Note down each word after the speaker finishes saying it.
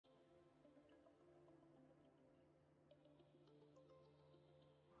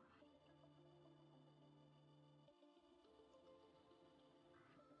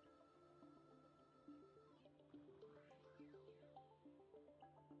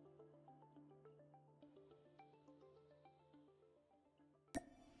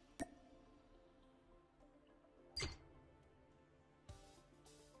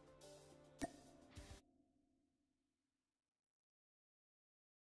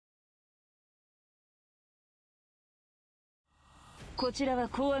こちらは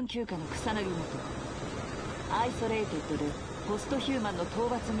公安休暇の草薙元。アイソレーテッドでポストヒューマンの討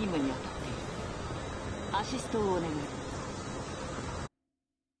伐任務に当たっている。アシストをお願い。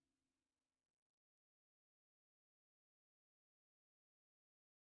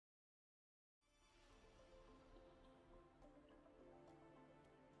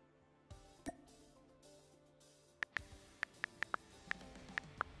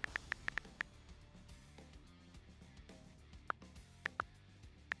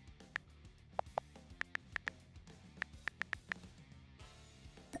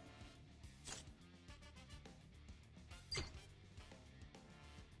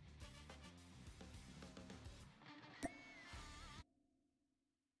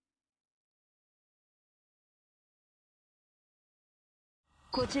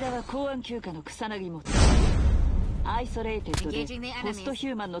こちらは公安休暇の草薙元。アイソレーテッドでポストヒ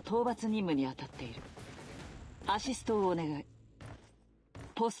ューマンの討伐任務に当たっている。アシストをお願い。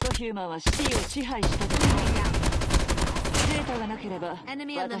ポストヒューマンはシティを支配したという。データがなければ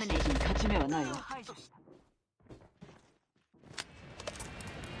私たちに勝ち目はないわ。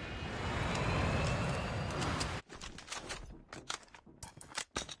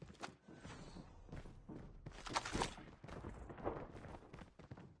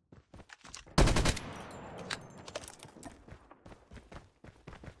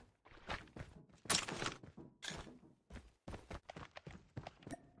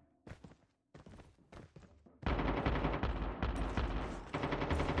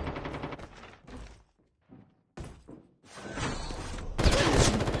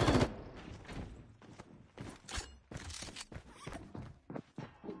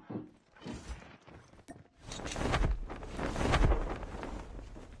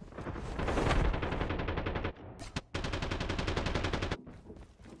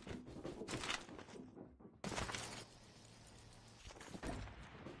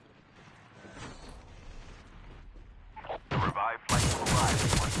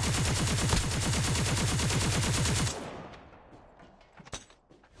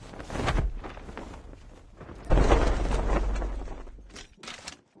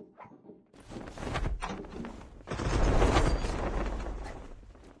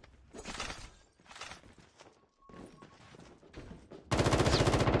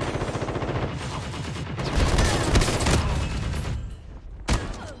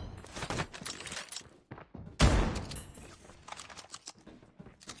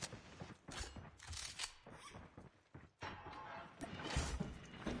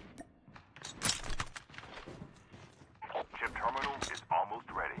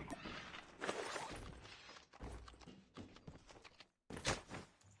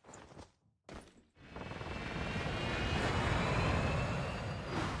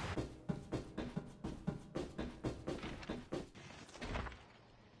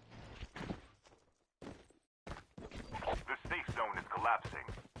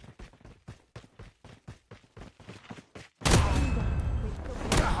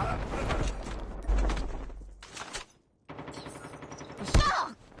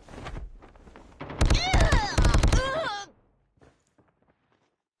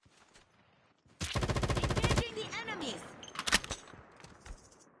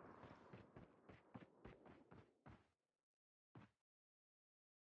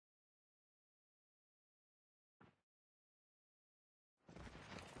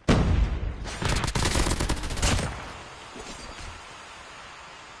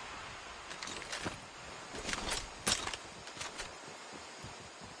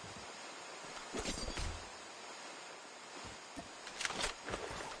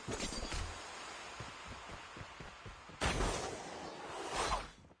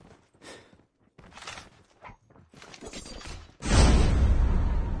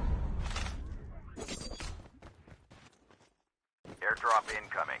Airdrop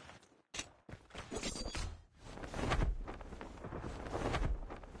incoming.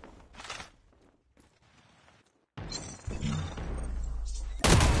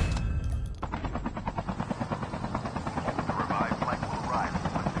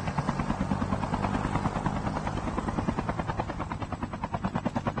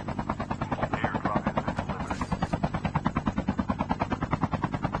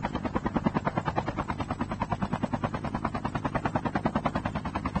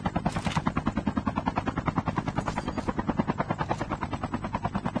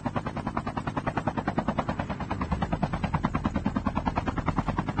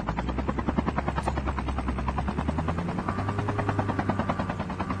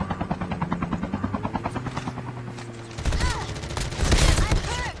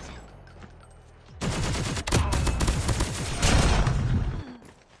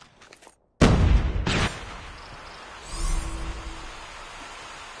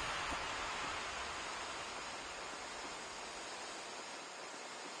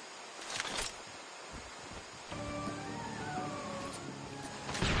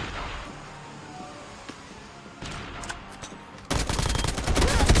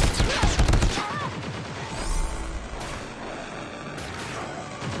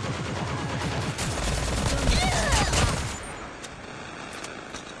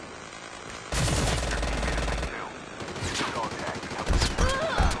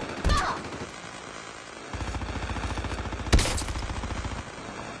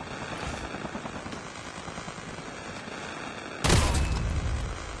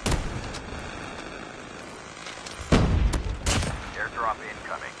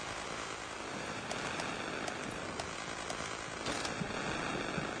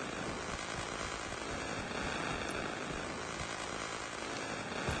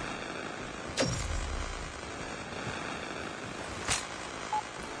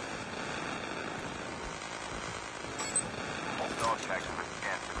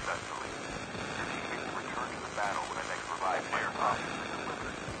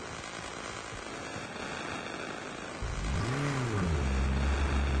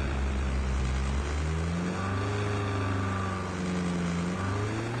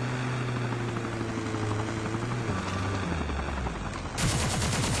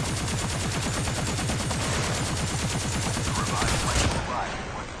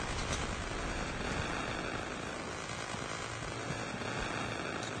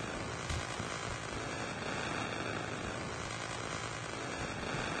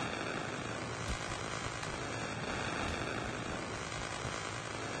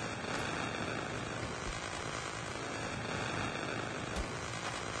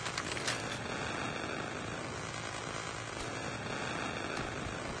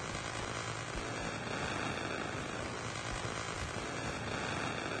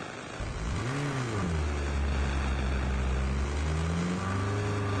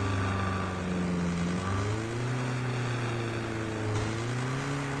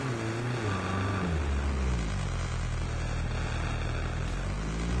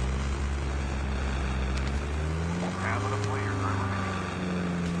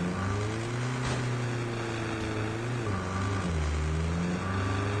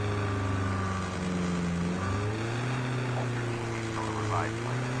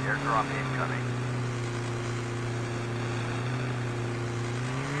 Airdrop incoming.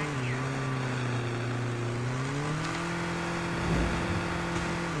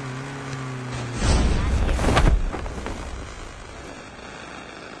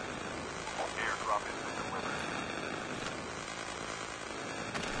 Airdrop has been delivered.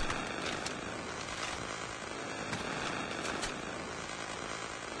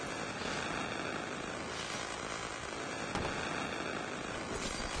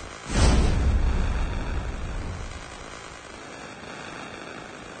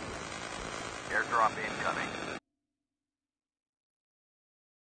 Airdrop incoming.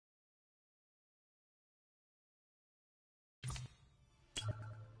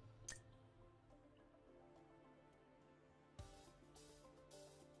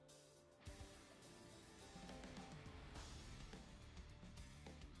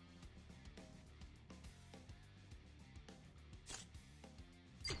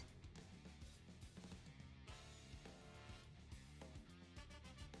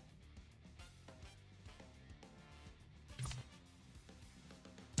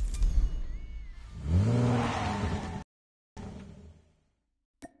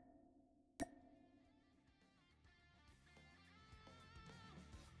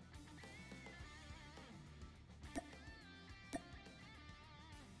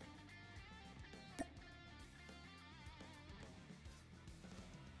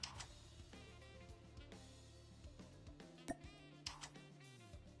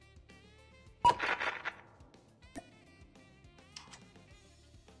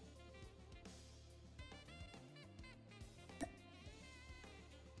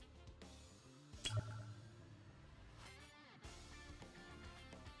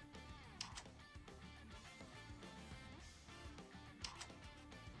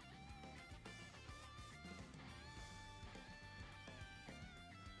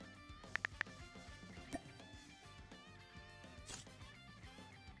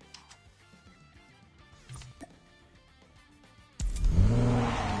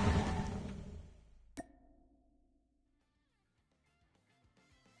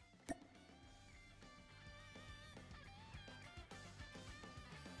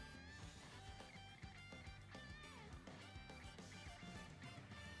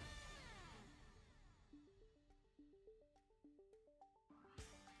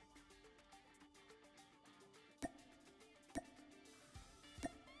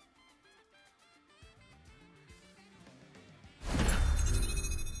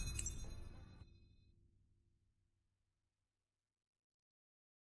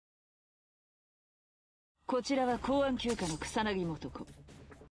こちらは公安休暇の草薙素子。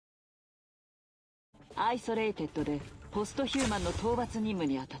アイソレイテッドでポストヒューマンの討伐任務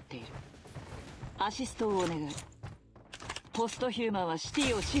に当たっている。アシストをお願い。ポストヒューマンはシテ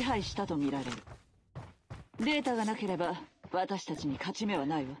ィを支配したとみられる。データがなければ私たちに勝ち目は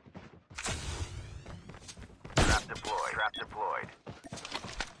ないわ。Trap deployed. Trap deployed.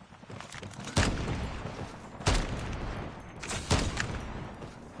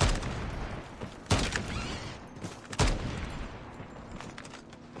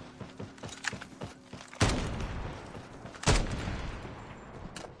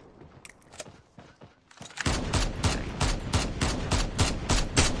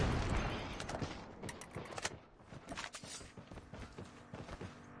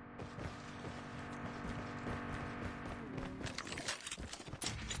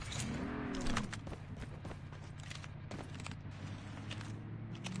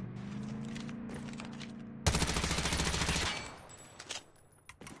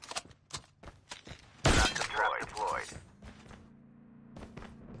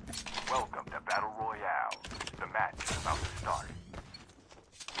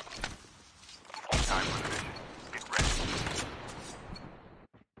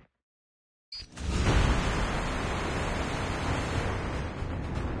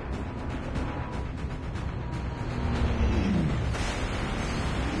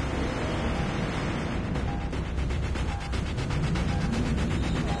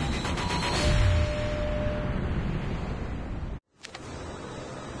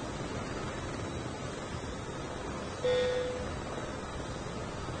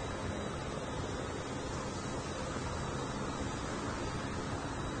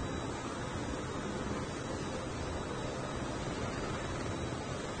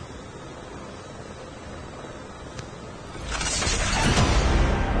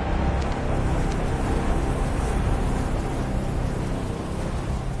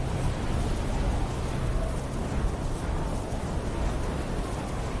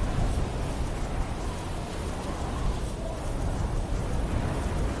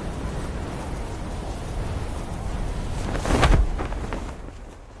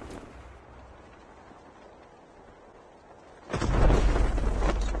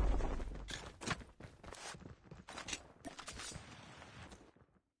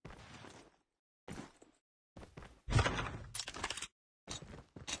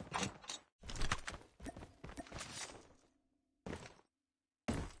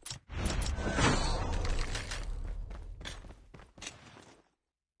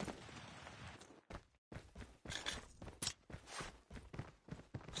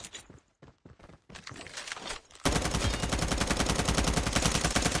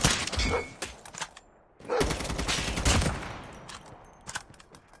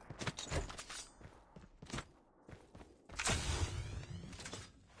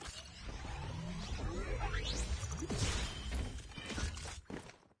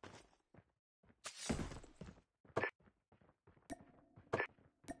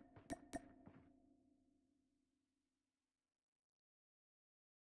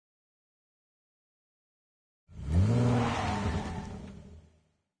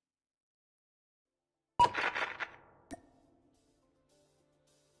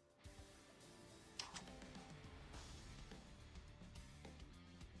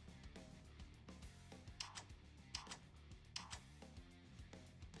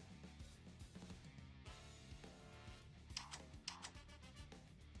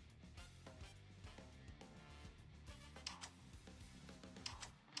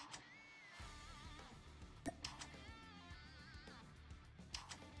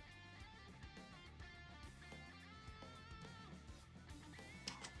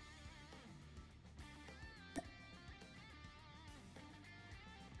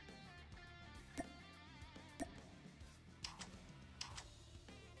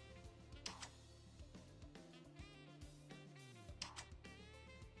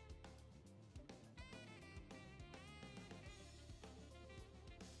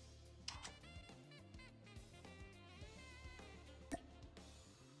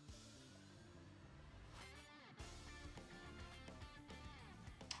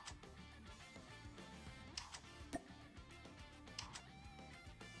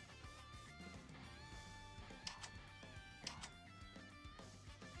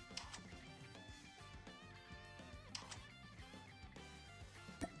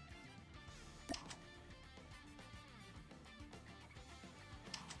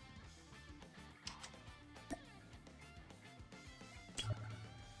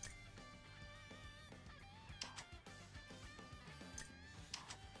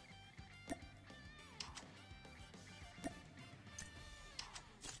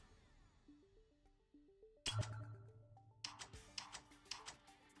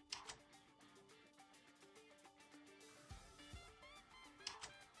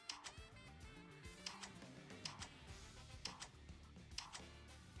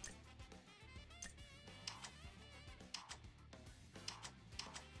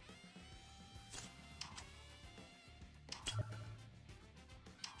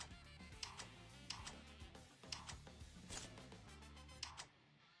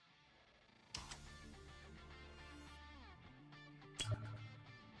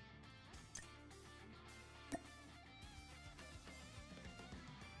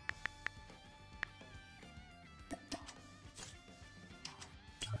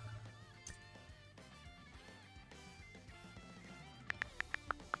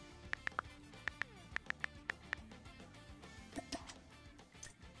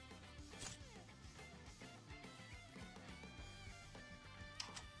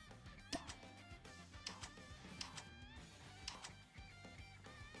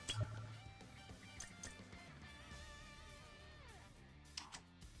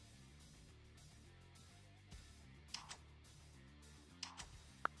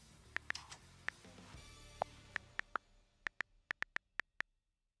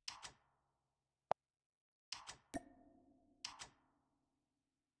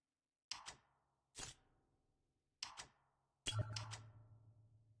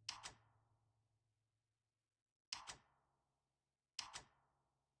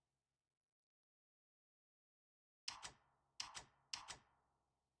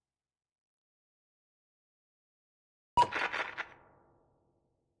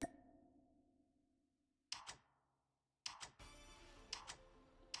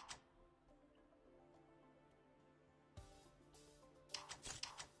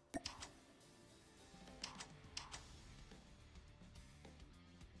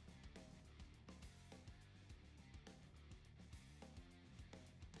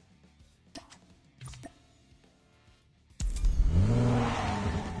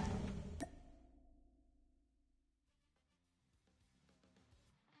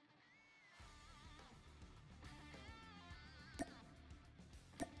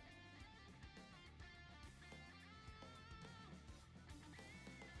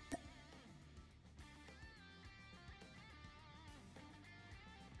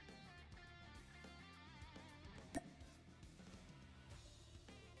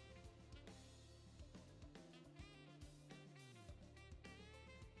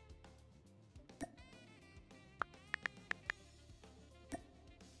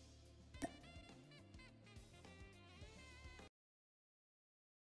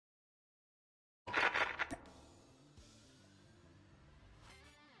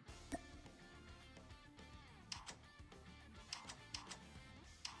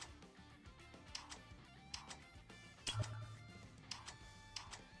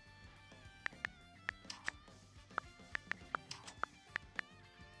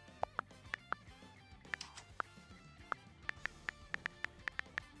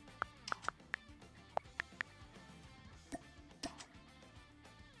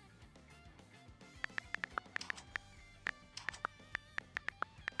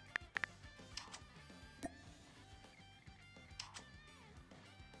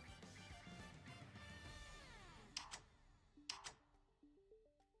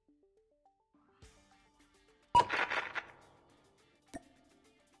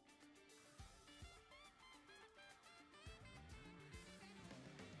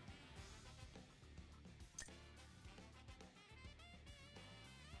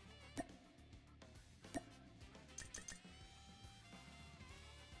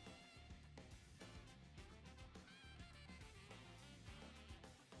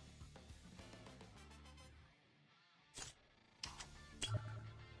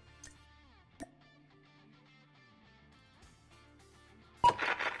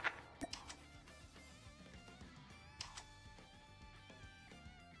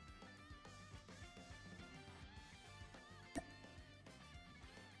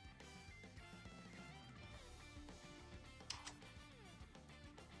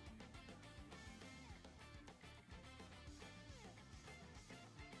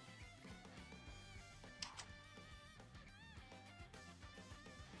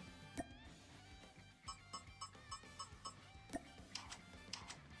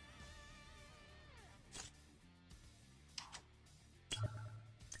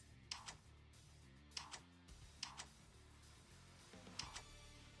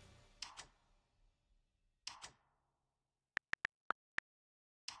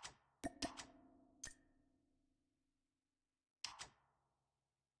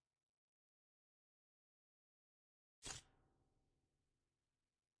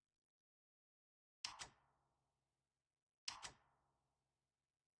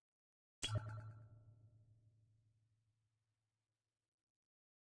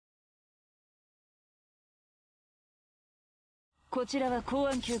 こちらは公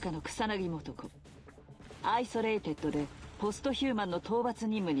安休暇の草薙素子。アイソレイテッドでポストヒューマンの討伐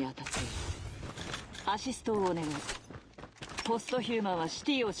任務に当たっている。アシストをお願い。ポストヒューマンはシ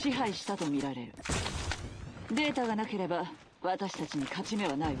ティを支配したと見られる。データがなければ私たちに勝ち目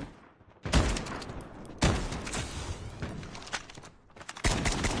はないわ。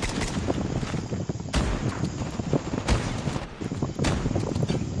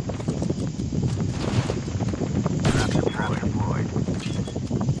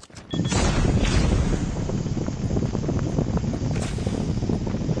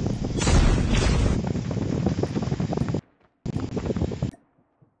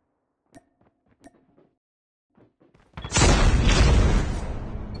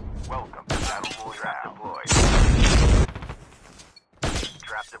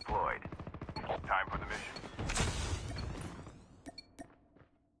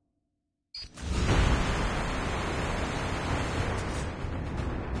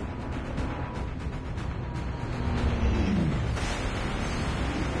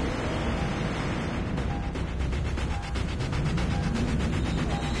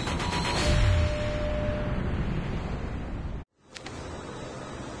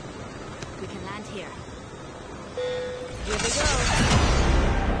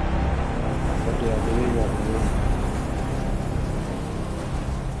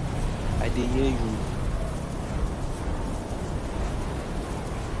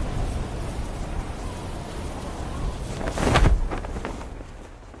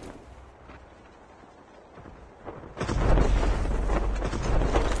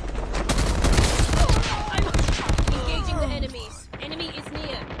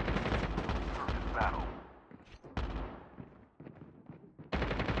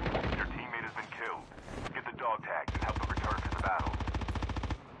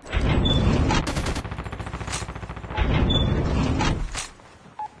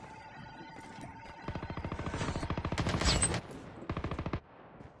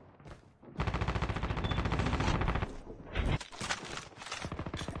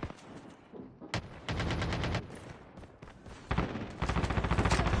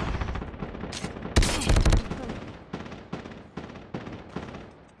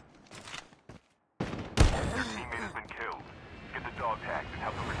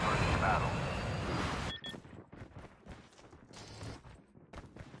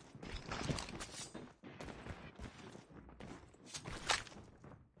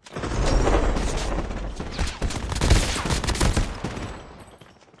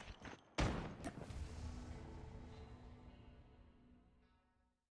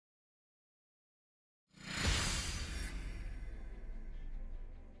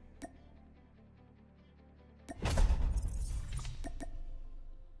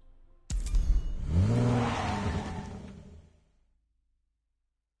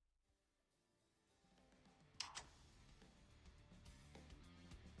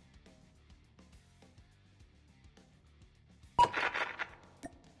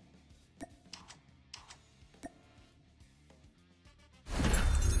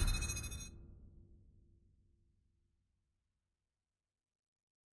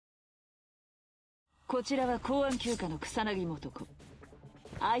こちらは公安休暇の草薙素子。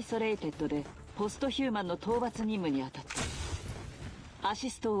アイソレイテッドでポストヒューマンの討伐任務に当たっている。ア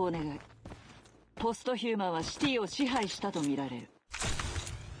シストをお願い。ポストヒューマンはシティを支配したと見られる。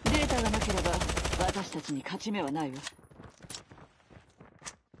データがなければ私たちに勝ち目はないわ。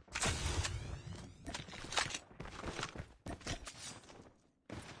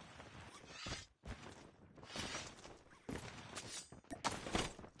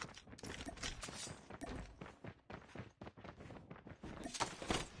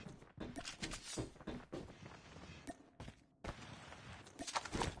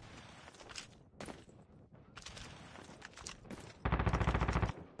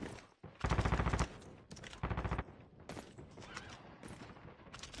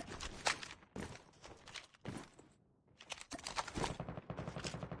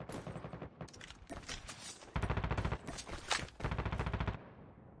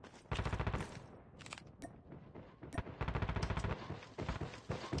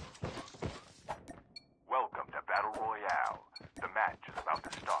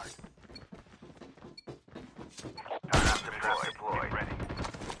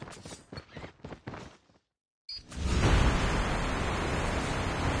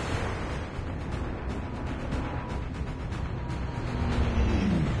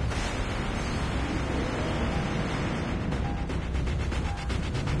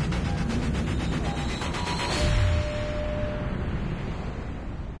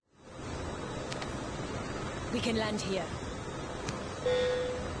We can land here.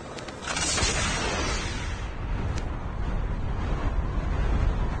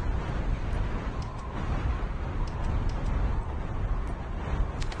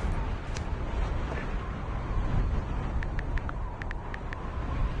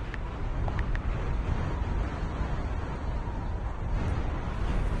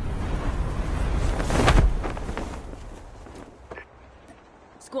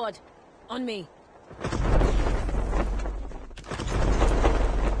 Squad, on me.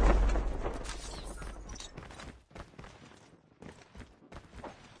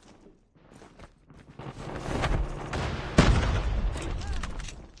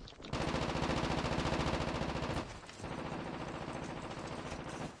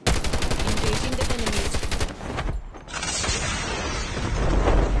 Engaging the enemies.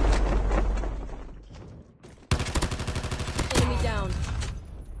 Enemy down.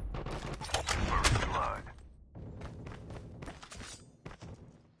 Blood.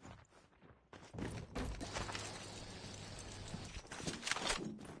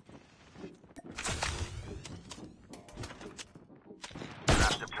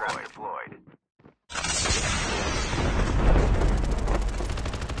 Trap deployed.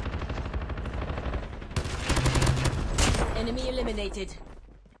 Enemy eliminated.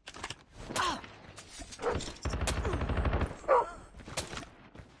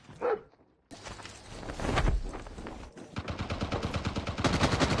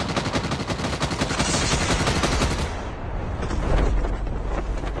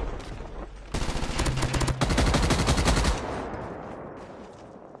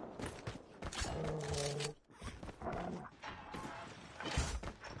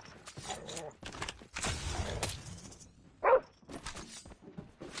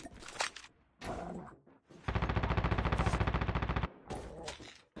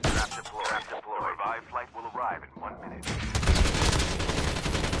 Trap deployed. The revived flight will arrive in 1 minute.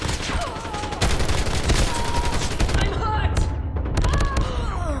 I'm hurt!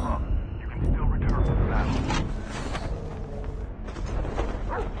 Don't give up. You can still return to the battle.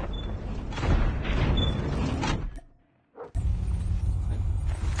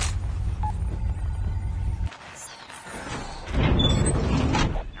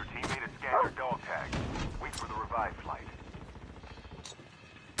 Your teammate has scanned your dog tag. Wait for the revived flight.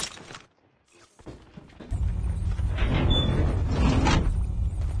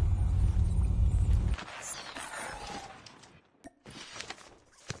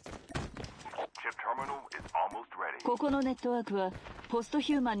 Chip terminal is almost ready. ここのネットワークはポスト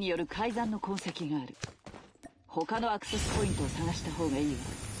ヒューマンによる改ざんの痕跡がある。他のアクセスポイントを探した方がいいわ。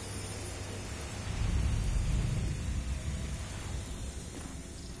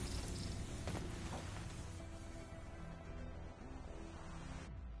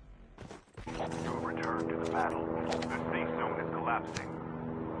You'll return to the battle. The safe zone is collapsing.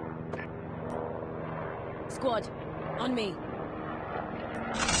 Squad, on me.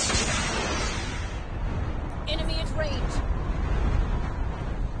 Enemy at range.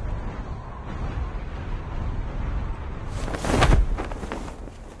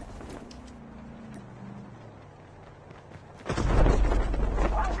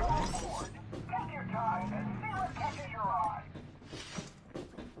 Take your time and see what catches your eye.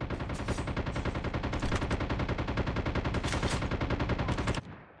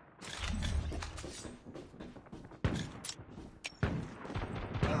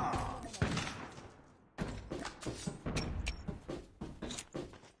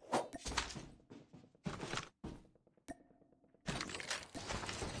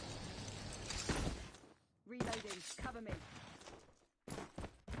 Reloading. Cover me.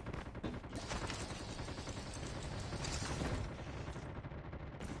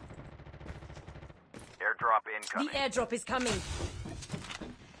 Airdrop The incoming. airdrop is coming.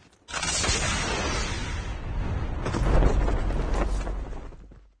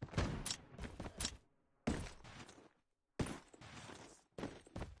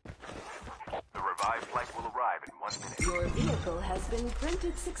 The revived flight will arrive in 1 minute. Your vehicle has been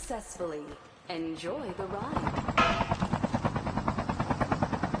printed successfully. Enjoy the ride.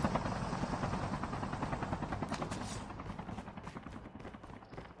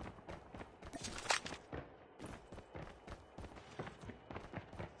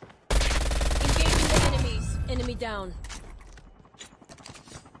 Engaging the enemies. Enemy down.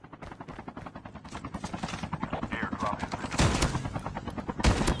 Airdrop has been delivered.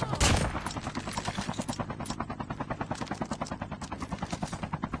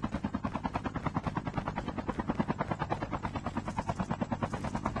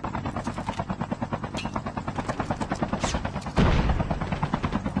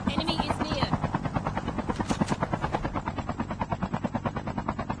 Enemy is near.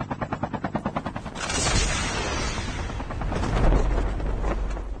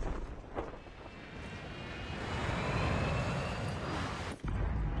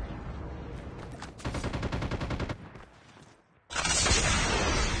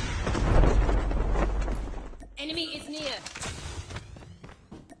 Enemy is near.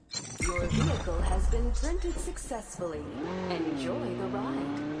 Your vehicle has been printed successfully. Enjoy the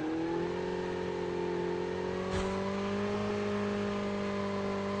ride.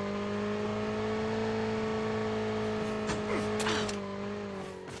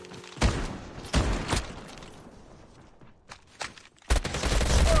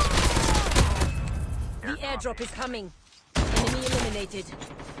 The airdrop is coming. Enemy eliminated.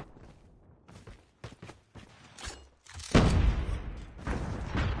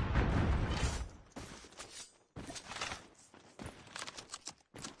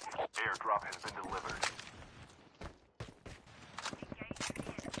 Airdrop has been delivered.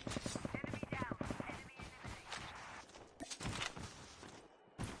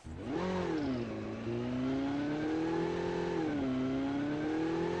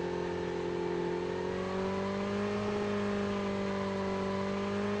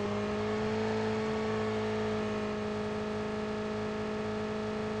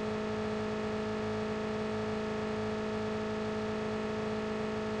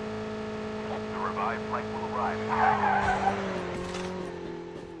 The revived flight will arrive in half an hour.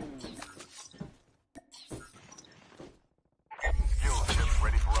 Fuel ship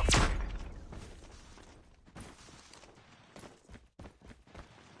ready for upgrade.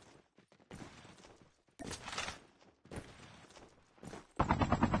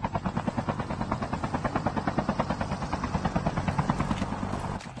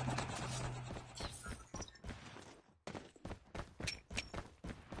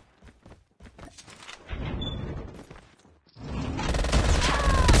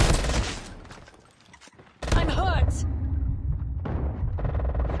 I'm hurt.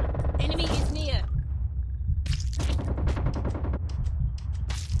 Enemy is near.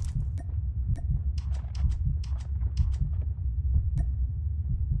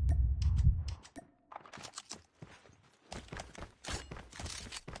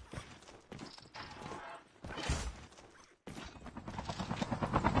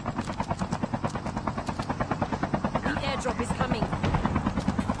 The airdrop is coming.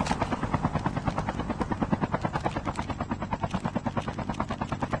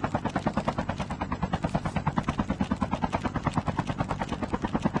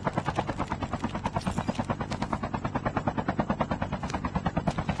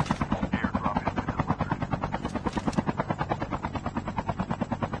 Airdrop has been delivered.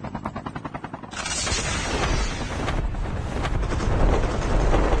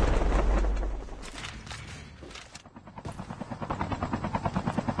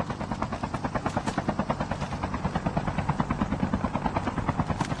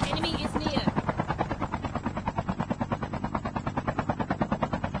 Enemy is near.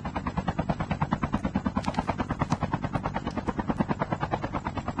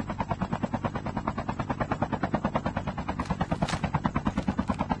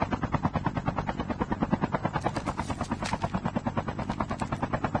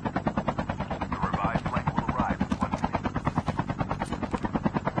 The revived flight will arrive in 1 minute.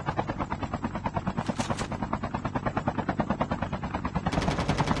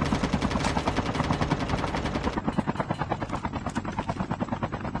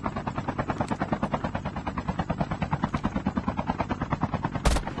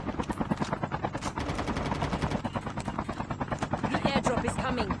 The airdrop is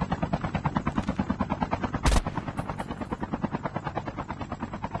coming.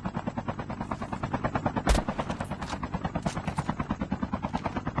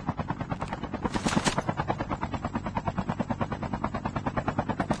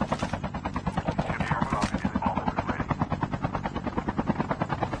 Airdrop is almost ready.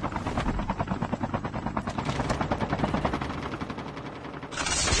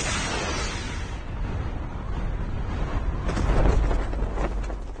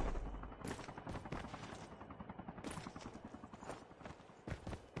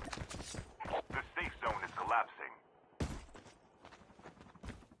 The safe zone is collapsing.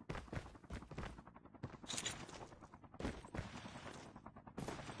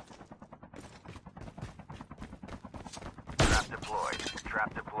 Trap deployed.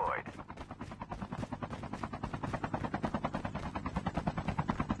 Trap deployed.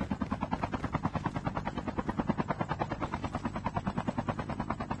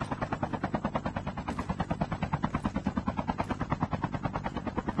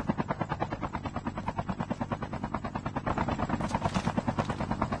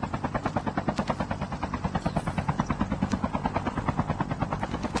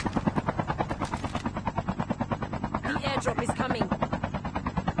 The airdrop is coming.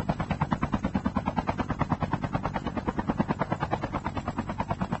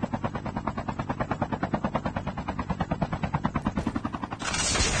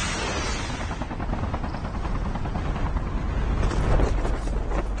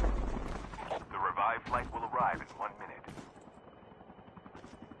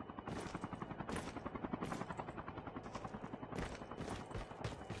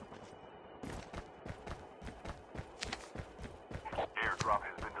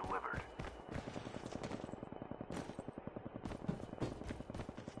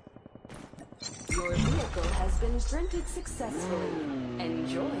 Your vehicle has been printed successfully.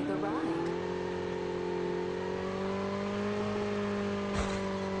 Enjoy the ride.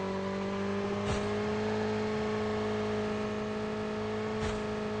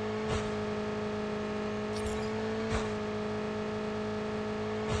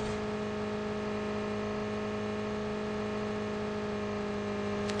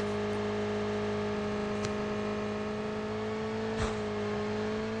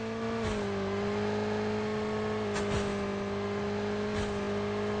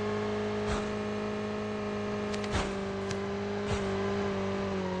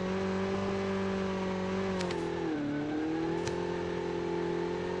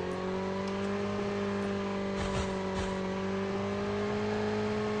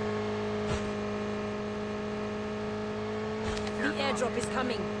 The airdrop is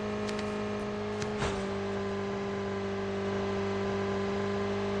coming.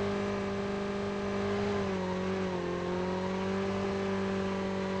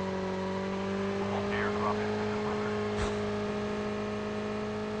 Airdrop has been delivered.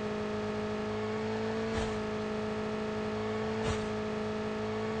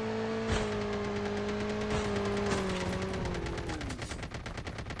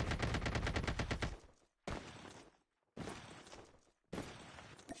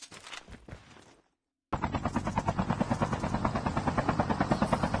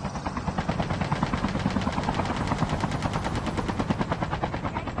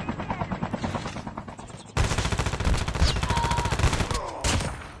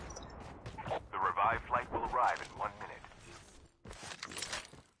 The revived flight will arrive in 1 minute.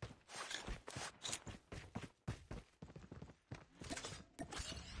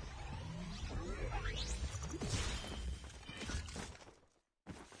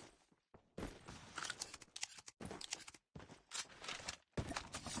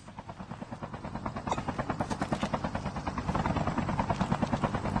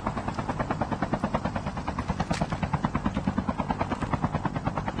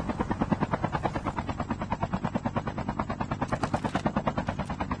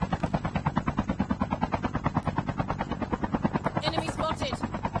 Enemy spotted.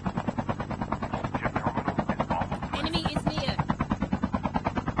 Chip terminal is almost ready. Enemy is near.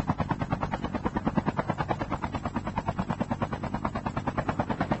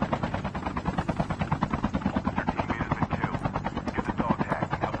 Your teammate has been killed. Get the dog tag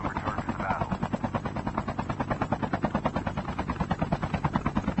and help him return to the battle.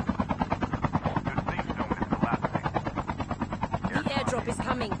 The safe zone is collapsing. The airdrop is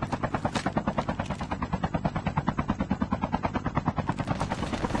coming.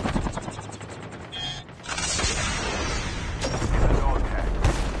 Get the dog tag.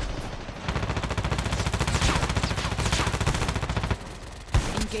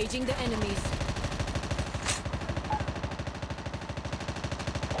 Engaging the enemies.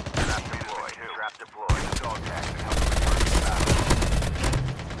 Trap deployed. Trap deployed. Get the dog tag and help him return to the battle.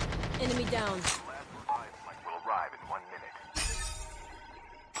 Enemy down. The last revived flight will arrive in 1 minute.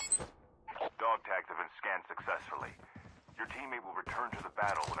 Dog tags have been scanned successfully. Your teammate will return to the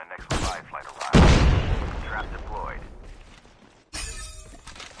battle when the next revived flight arrives. Trap deployed.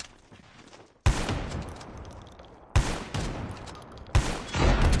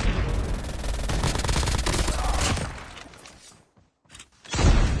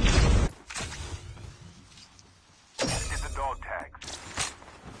 Get the dog tags.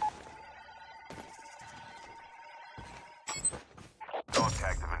 Dog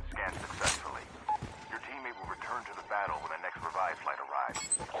tags have been scanned successfully. Your teammate will return to the battle when the next revived flight arrives.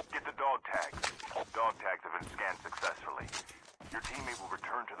 Get the dog tags. Dog tags have been scanned successfully. Your teammate will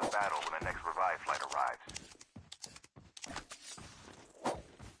return to the battle when the next revived flight arrives.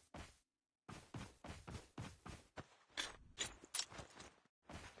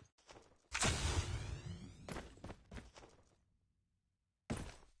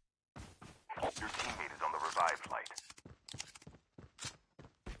 Your teammate is on the revived flight.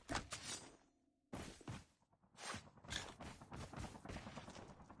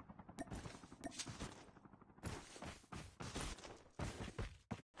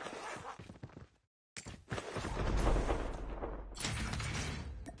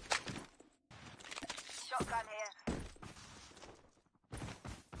 Shotgun here.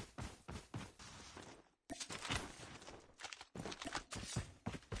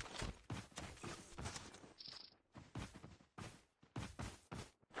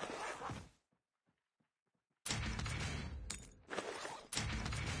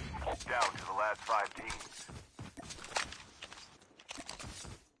 Down to the last 5 teams.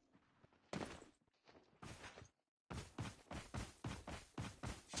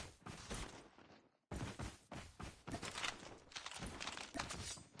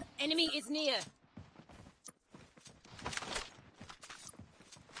 Enemy is near.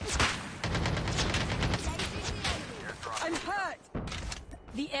 I'm hurt.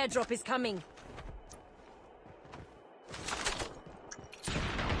 The airdrop is coming. Chip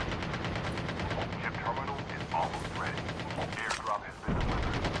terminal is almost ready. Airdrop has been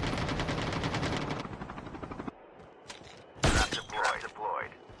delivered. Trap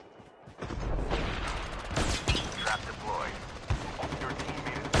deployed. Trap deployed. Your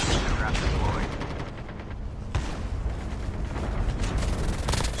teammate is trap deployed.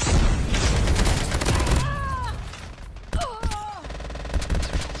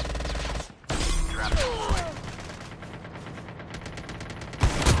 Trap deployed.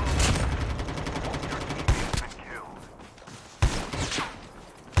 Your teammate has been killed.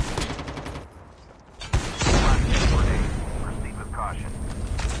 Flashbang grenade. Proceed with caution.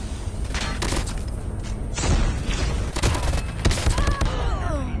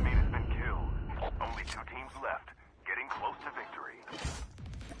 Your teammate has been killed. Only 2 teams left. Getting close to victory.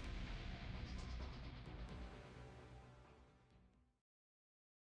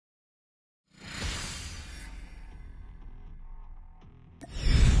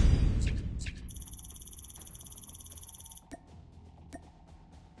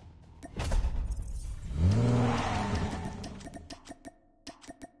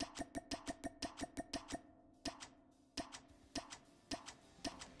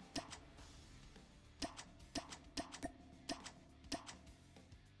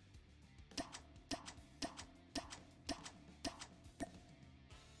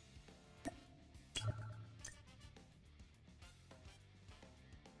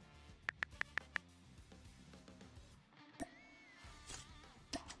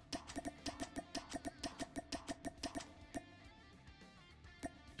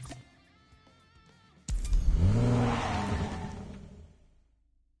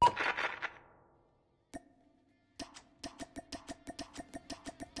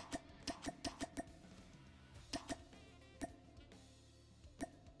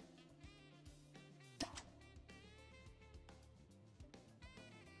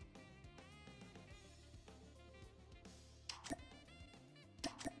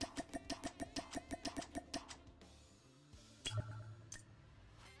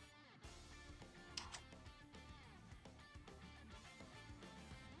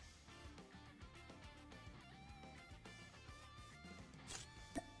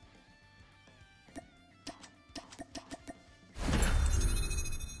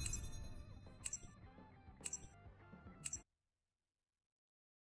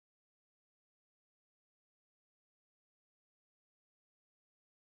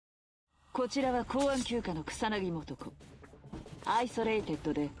こちらは公安休暇の草薙素子。アイソレイテッ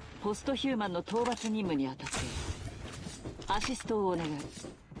ドでポストヒューマンの討伐任務に当たっている。アシストをお願い。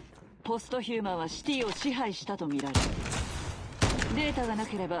ポストヒューマンはシティを支配したと見られる。データがな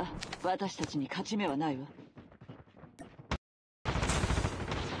ければ私たちに勝ち目はないわ。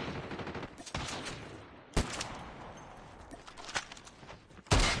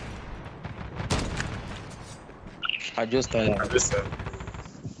I just started.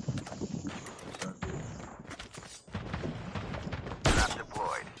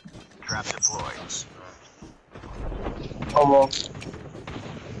 Trap deployed. Come on.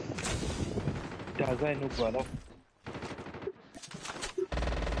 Dazai no bala.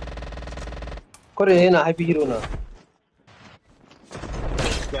 Kore na happy hero na.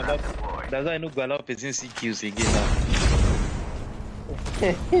 Dazai no bala person CQs again now.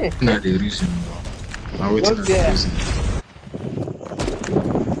 Not the reason. I'm waiting for the reason.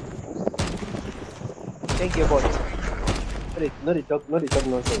 Thank you, bot. No, they talk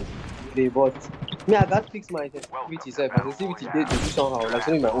nonsense. They bot. Me, I got fix my which I can see which they do somehow. Like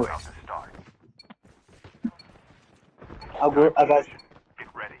showing my own. I got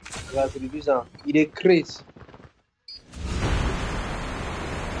to review some. It is crazy.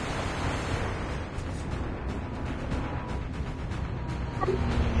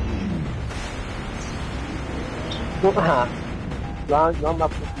 No, no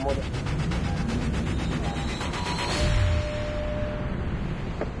map model.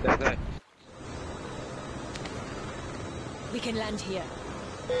 We can land here.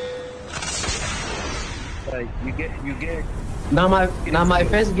 Like you get. Now my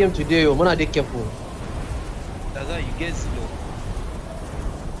first game today. I'm gonna be careful. That's how you get slow.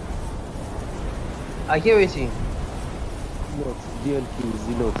 I hear waiting. Not DLP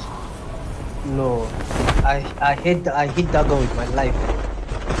Zilot. No, I hate that gun with my life.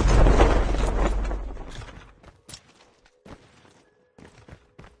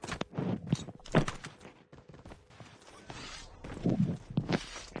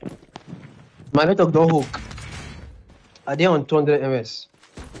 My network don't hook. Are they on 200 ms?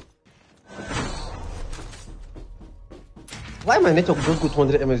 Why my network don't go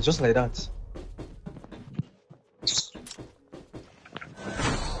 200 ms just like that?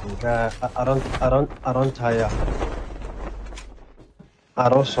 I don't tire. I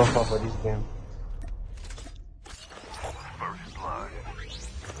don't suffer for this game.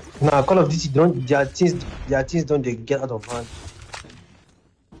 Nah, Call of Duty don't. Their things don't they get out of hand.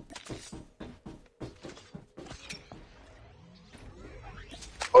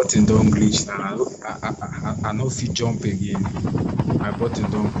 Button don't glitch now. I know if you jump again. My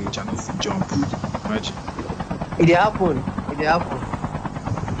button don't glitch. I know if you jump. Imagine. It happen.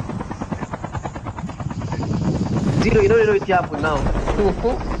 Zero, you know it happen now.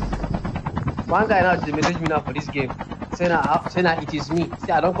 One guy now they message me now for this game. Say now it is me.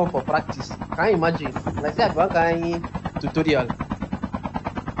 Say I don't come for practice. Can you imagine? Like say I one kind tutorial.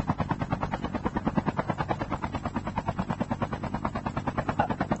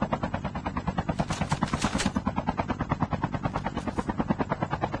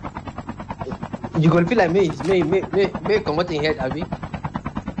 You gonna feel like me come out in head, Abby.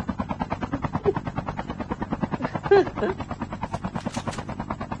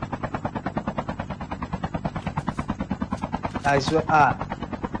 I swear,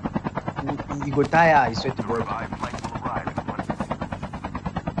 you go tire, I swear to God.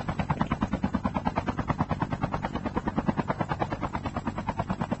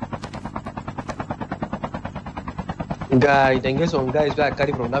 Guy, then get some guys that I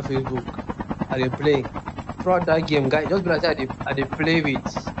carry from that Facebook. I they play throughout that game, guy. Just be like I they play with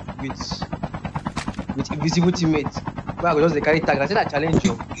invisible teammates. Where I go just they carry tag. I say that challenge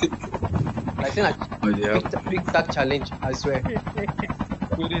you. Like say that big tag challenge. I swear.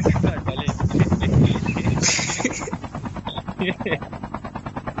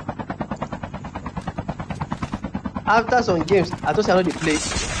 After some games, I thought I know they play.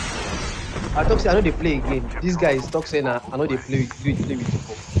 I thought I know they play again. This guy is talk saying I know they play with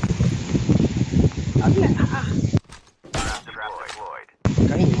people. I'm like,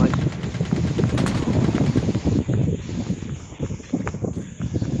 Can you imagine?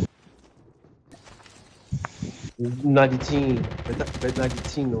 Not the team, but not the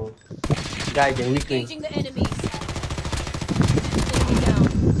team, no. Guy, then weakling. Engaging the enemies. Enemy down.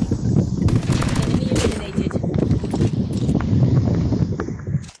 Enemy eliminated.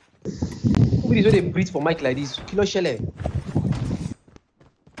 Who is when they breathe for Mike like this? Kilo Shelle.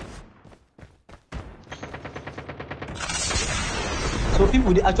 So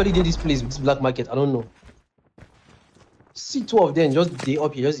people they actually did this place, this black market. I don't know. See two of them just they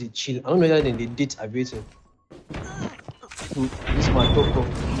up here, just they chill. I don't know whether they date aviating. This man talk.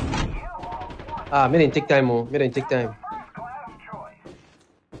 Me didn't take time, oh. Me didn't take time.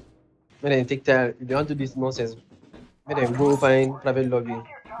 If they want to do this nonsense, me then go find private lobby.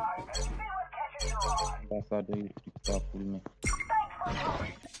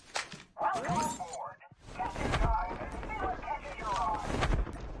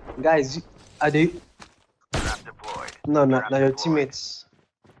 Guys, are they? No, your teammates.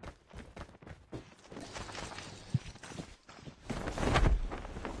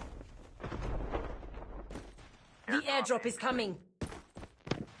 The airdrop is coming.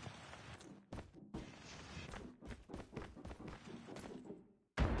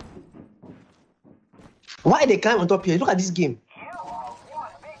 Why they climb on top here? Look at this game.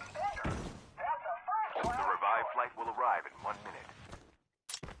 The revived flight will arrive in 1 minute.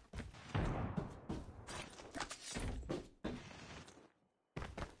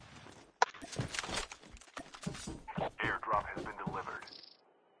 Airdrop has been delivered.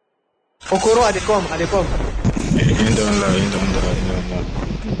 Okoro, are they come? End on la.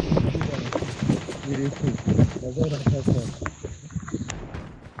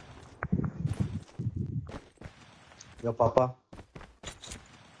 Your papa.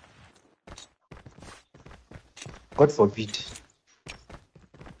 God forbid.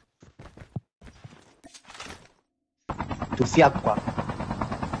 To fear quoi?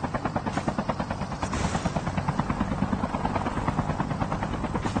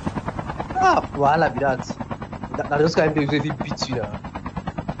 Voila, be that. That just kind of if he beats you now.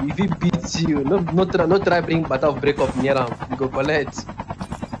 If he beats you, no try bring battle of break up near him. You go collect.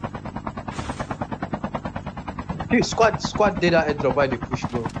 Hey, squad did that airdrop by the push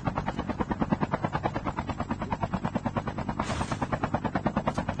bro.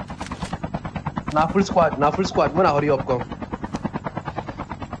 Now full squad. Wanna hurry up, come.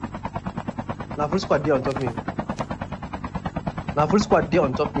 Now full squad there on top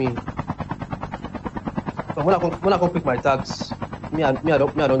me. So when I come pick my tags, me I don't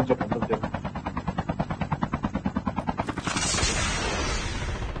drop on top them.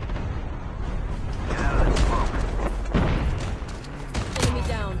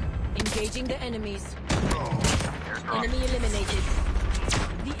 Engaging the enemies. Enemy eliminated.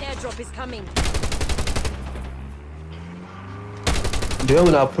 The airdrop is coming. Do you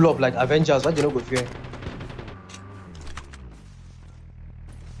want to pull up like Avengers? What do you know go fear?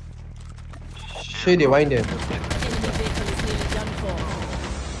 Show the wind them. Enemy vehicle is nearly done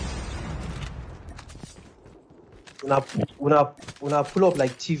for. Una pull up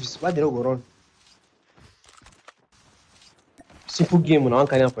like thieves. Why they don't go run? Simple game, una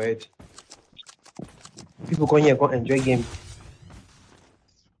kind of for it. People come here, come enjoy game.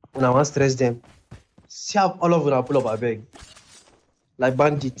 Una want stress them. See how all of una pull up, I beg. Like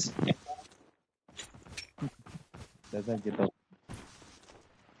bandits. Doesn't get up.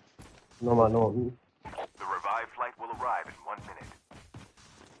 No man, no. The revived flight will arrive in 1 minute.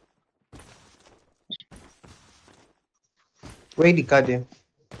 Where the car there?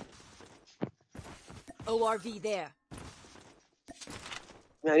 ORV there.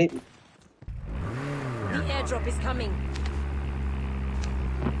 I need... The airdrop is coming.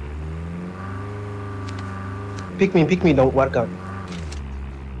 Pick me, don't work out.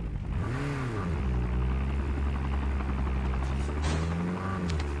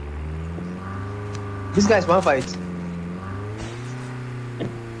 This guy's one fight.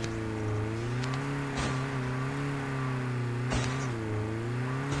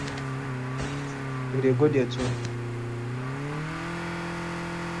 They go there too.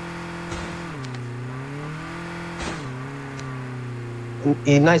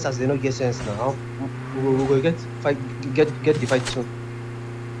 It's nice as they don't get sense now. We will get the fight soon.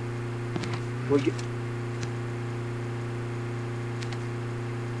 We'll get...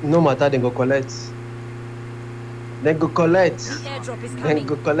 No matter, they go collect. Then go collect. The airdrop is Then coming.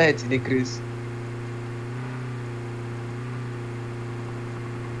 go collect the crease.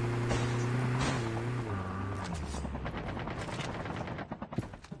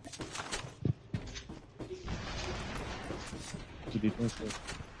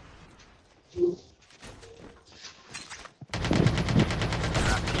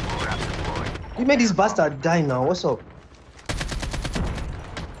 You made this bastard die now. What's up?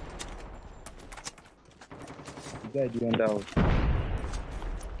 Guy beyond out.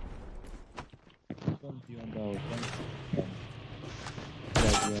 Come beyond out.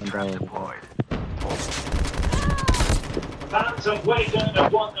 Guy beyond out.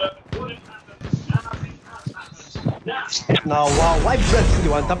 Now, wow, why breath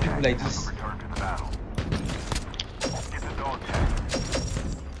you want to people like this? Return to the battle. Get the dog tag.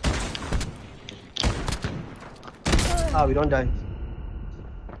 Ah, we don't die.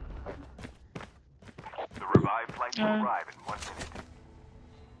 The revived flight will arrive in 1 minute.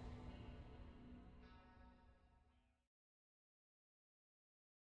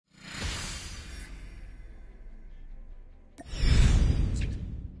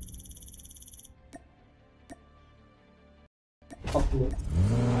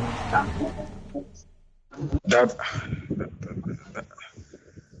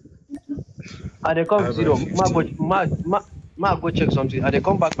 And they come 0. Ma go check something. And they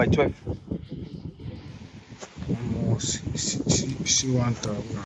come back by 12. See one top.